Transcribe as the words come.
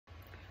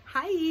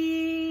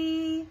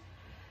Hi!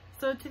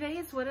 So today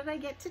is, what did I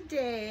get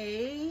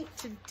today?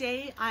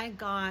 Today I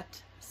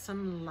got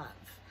some love.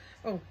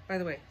 Oh, by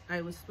the way,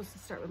 I was supposed to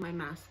start with my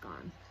mask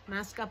on.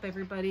 Mask up,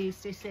 everybody.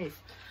 Stay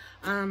safe.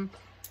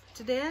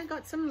 Today I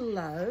got some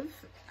love.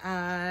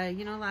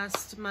 You know,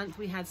 last month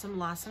we had some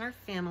loss in our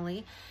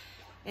family,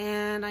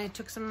 and I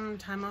took some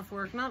time off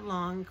work, not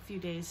long, a few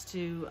days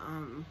to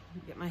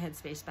get my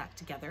headspace back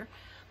together.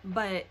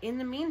 But in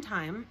the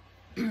meantime,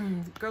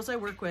 girls I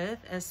work with,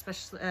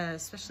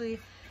 especially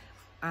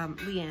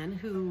Leanne,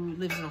 who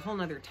lives in a whole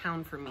nother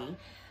town from me,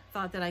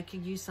 thought that I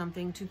could use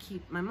something to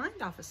keep my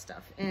mind off of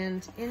stuff.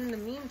 And in the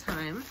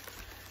meantime,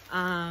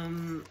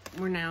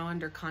 we're now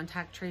under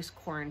contact trace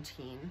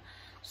quarantine,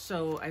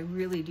 so I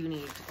really do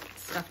need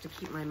stuff to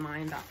keep my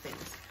mind off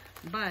things.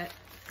 But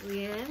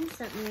Leanne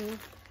sent me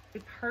a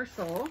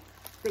parcel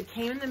that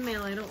came in the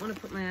mail. I don't want to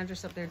put my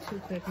address up there too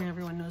quick and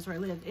everyone knows where I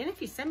live. And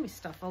if you send me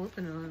stuff, I'll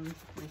open it on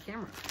my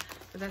camera,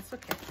 but that's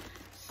okay.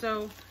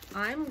 So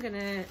I'm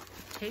gonna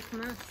take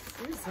my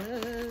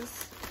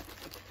scissors.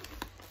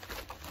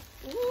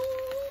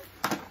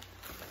 Ooh.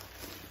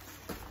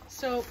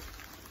 So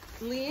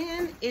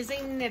Leanne is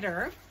a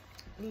knitter.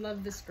 I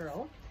love this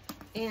girl.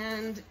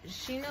 And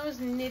she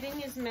knows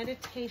knitting is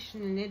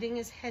meditation, knitting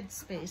is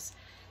headspace.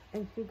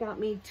 And she got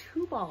me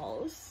 2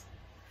 balls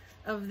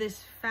of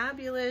this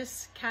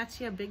fabulous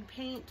Katia Big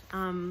Paint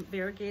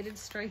variegated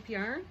stripe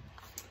yarn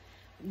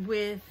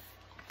with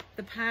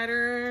the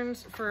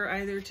patterns for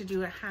either to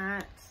do a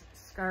hat,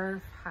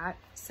 scarf, hat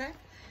set.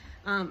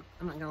 I'm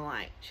not gonna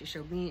lie, she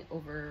showed me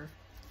over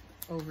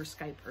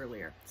Skype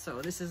earlier,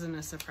 so this isn't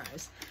a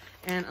surprise.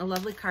 And a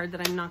lovely card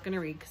that I'm not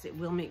gonna read because it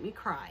will make me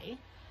cry,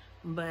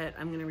 but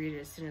I'm gonna read it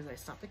as soon as I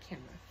stop the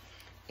camera.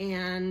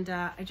 And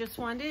I just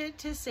wanted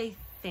to say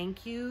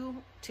thank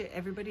you to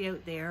everybody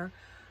out there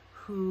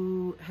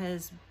who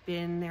has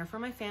been there for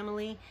my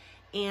family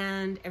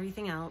and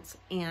everything else,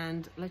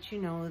 and let you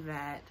know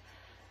that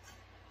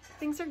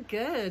things are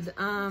good.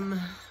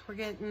 We're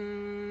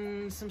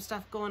getting some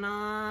stuff going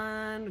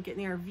on. We're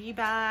getting the RV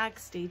back.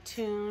 Stay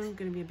tuned.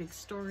 Gonna be a big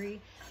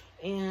story.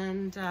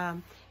 And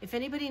if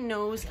anybody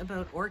knows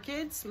about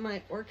orchids,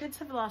 my orchids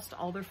have lost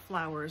all their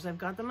flowers. I've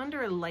got them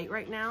under a light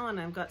right now, and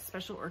I've got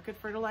special orchid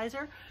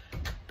fertilizer.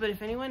 But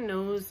if anyone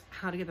knows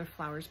how to get their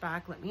flowers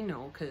back, let me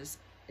know, because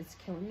it's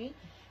killing me.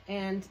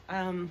 And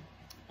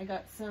I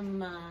got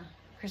some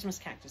Christmas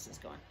cactuses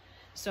going.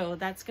 So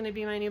that's going to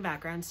be my new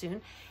background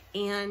soon.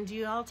 And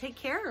you all take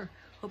care.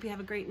 Hope you have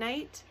a great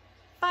night.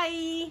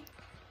 Bye.